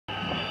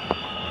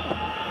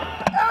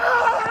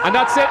And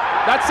that's it.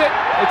 That's it.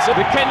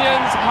 The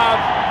Kenyans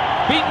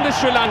have beaten the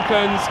Sri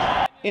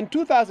Lankans. In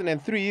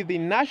 2003, the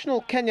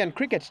national Kenyan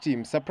cricket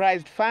team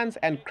surprised fans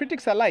and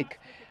critics alike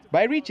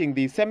by reaching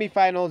the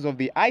semi-finals of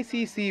the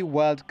ICC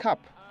World Cup.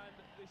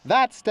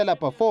 That stellar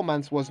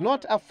performance was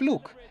not a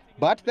fluke,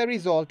 but the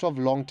result of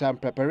long-term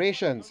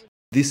preparations.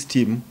 This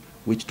team,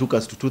 which took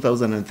us to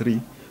 2003,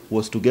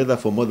 was together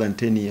for more than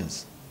 10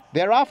 years.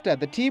 Thereafter,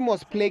 the team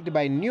was plagued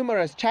by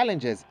numerous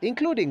challenges,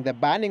 including the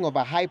banning of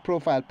a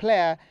high-profile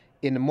player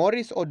in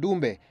Maurice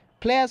Odumbe,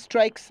 player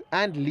strikes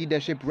and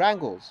leadership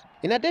wrangles.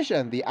 In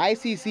addition, the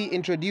ICC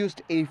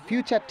introduced a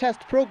future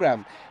test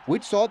program,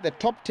 which saw the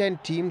top 10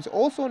 teams,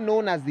 also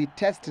known as the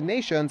Test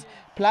Nations,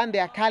 plan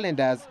their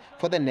calendars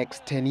for the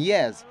next 10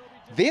 years.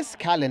 This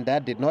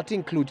calendar did not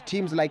include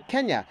teams like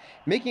Kenya,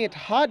 making it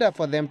harder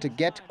for them to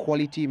get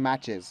quality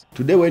matches.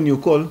 Today when you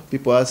call,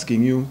 people are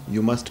asking you,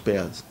 you must pay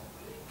us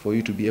for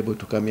you to be able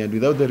to come here. And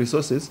without the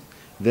resources,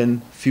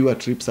 then fewer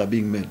trips are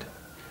being made.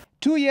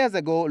 2 years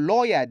ago,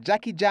 lawyer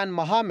Jackie Jan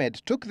Mohammed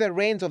took the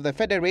reins of the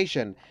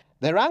federation.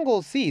 The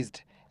wrangle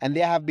ceased, and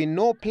there have been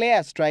no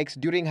player strikes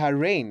during her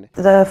reign.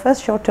 The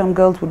first short-term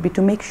goals would be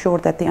to make sure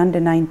that the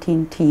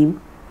under-19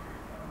 team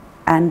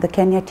and the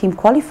Kenya team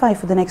qualify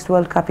for the next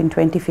World Cup in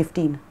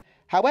 2015.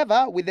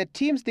 However, with the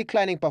team's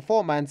declining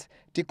performance,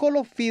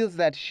 Tikolo feels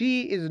that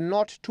she is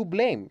not to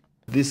blame.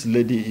 This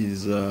lady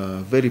is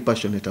very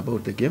passionate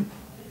about the game.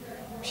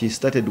 She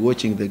started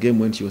watching the game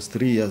when she was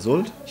 3 years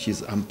old.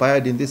 She's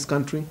umpired in this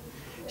country.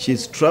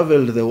 She's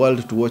traveled the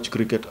world to watch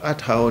cricket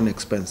at her own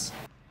expense.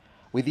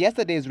 With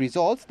yesterday's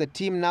results, the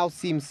team now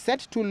seems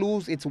set to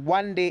lose its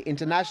one-day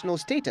international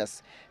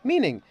status,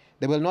 meaning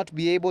they will not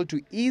be able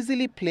to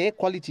easily play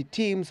quality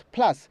teams,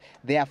 plus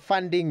their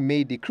funding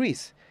may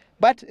decrease.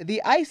 But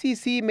the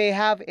ICC may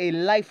have a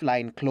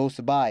lifeline close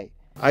by.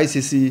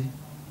 ICC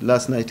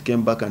last night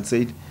came back and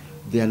said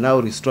they are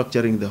now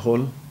restructuring the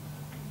whole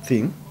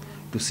thing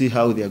to see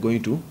how they are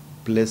going to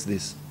place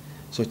this.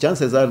 So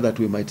chances are that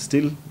we might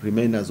still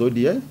remain as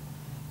ODI.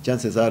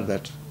 Chances are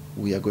that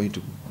we are going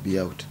to be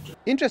out.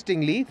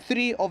 Interestingly,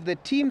 3 of the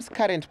team's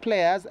current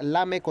players,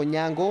 Lamek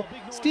Onyango,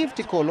 Steve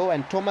Tikolo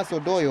and Thomas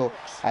Odoyo,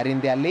 are in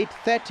their late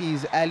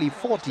 30s, early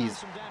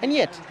 40s, and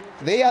yet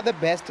they are the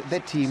best the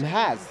team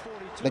has.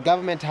 The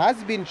government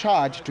has been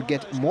charged to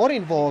get more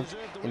involved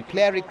in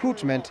player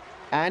recruitment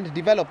and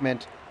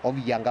development of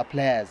younger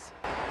players.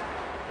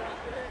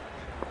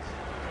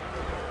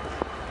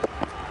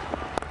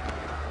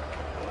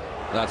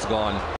 That's gone.